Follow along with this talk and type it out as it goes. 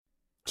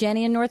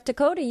Jenny in North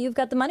Dakota. You've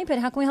got the Money Pit.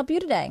 How can we help you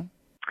today?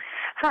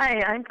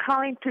 Hi, I'm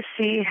calling to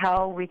see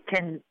how we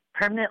can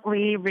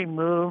permanently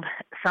remove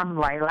some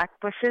lilac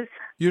bushes.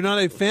 You're not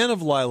a fan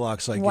of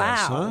lilacs, I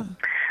guess, huh?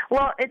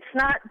 Well, it's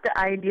not the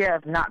idea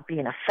of not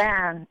being a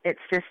fan.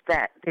 It's just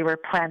that they were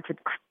planted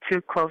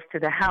too close to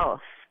the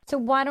house. So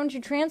why don't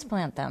you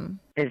transplant them?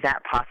 Is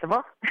that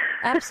possible?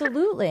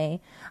 Absolutely.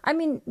 I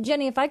mean,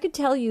 Jenny, if I could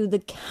tell you the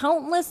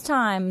countless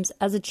times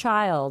as a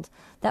child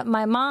that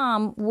my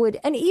mom would,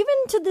 and even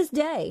to this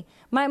day,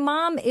 my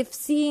mom, if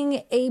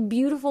seeing a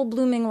beautiful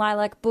blooming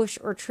lilac bush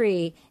or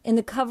tree in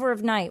the cover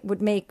of night,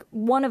 would make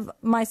one of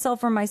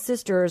myself or my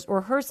sisters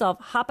or herself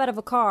hop out of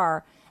a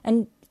car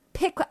and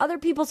pick other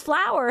people's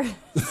flowers.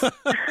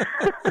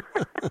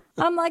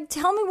 I'm like,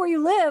 tell me where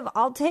you live.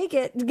 I'll take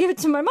it. Give it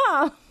to my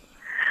mom.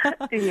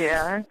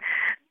 Yeah.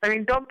 I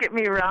mean, don't get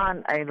me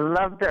wrong. I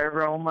love the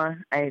aroma.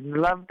 I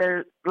love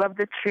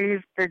the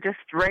trees. They're just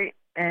right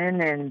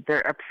in, and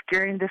they're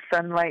obscuring the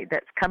sunlight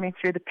that's coming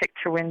through the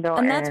picture window.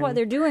 And that's why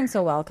they're doing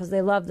so well, because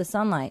they love the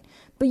sunlight.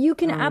 But you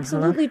can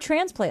absolutely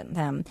transplant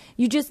them.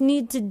 You just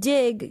need to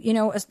dig,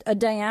 a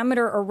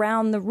diameter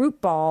around the root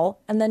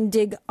ball, and then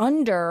dig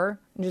under,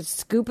 and just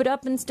scoop it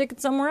up and stick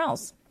it somewhere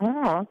else.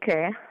 Oh,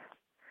 okay.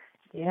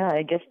 Yeah,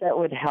 I guess that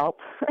would help.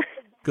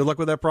 Good luck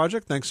with that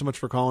project. Thanks so much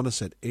for calling us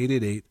at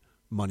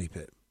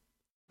 888-MONEY-PIT.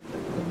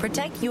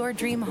 Protect your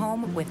dream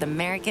home with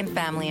American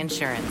Family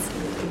Insurance.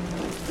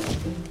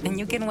 And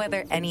you can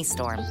weather any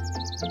storm.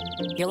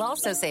 You'll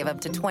also save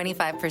up to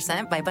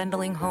 25% by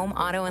bundling home,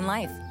 auto, and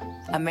life.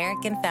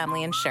 American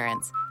Family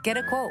Insurance. Get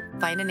a quote.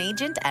 Find an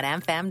agent at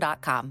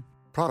amfam.com.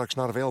 Products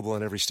not available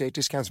in every state.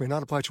 Discounts may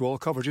not apply to all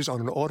coverages on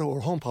an auto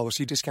or home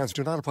policy. Discounts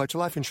do not apply to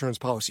life insurance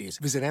policies.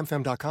 Visit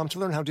amfam.com to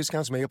learn how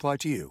discounts may apply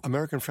to you.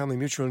 American Family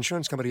Mutual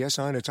Insurance Company,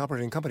 SI, and its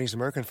operating companies,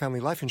 American Family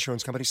Life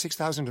Insurance Company,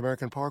 6000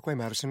 American Parkway,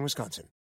 Madison, Wisconsin.